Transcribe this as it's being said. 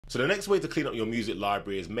So the next way to clean up your music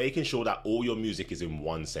library is making sure that all your music is in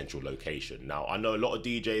one central location. Now, I know a lot of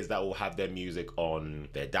DJs that will have their music on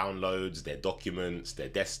their downloads, their documents, their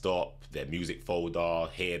desktop, their music folder,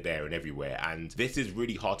 here, there, and everywhere. And this is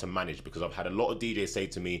really hard to manage because I've had a lot of DJs say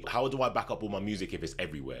to me, how do I back up all my music if it's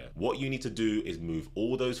everywhere? What you need to do is move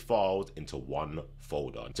all those files into one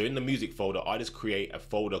folder. So in the music folder, I just create a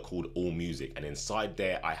folder called All Music, and inside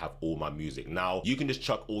there, I have all my music. Now, you can just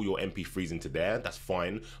chuck all your MP3s into there, that's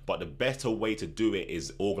fine, but the better way to do it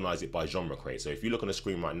is organize it by genre crate. So if you look on the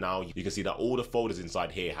screen right now, you can see that all the folders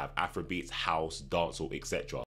inside here have Afrobeats, house, dancehall, etc.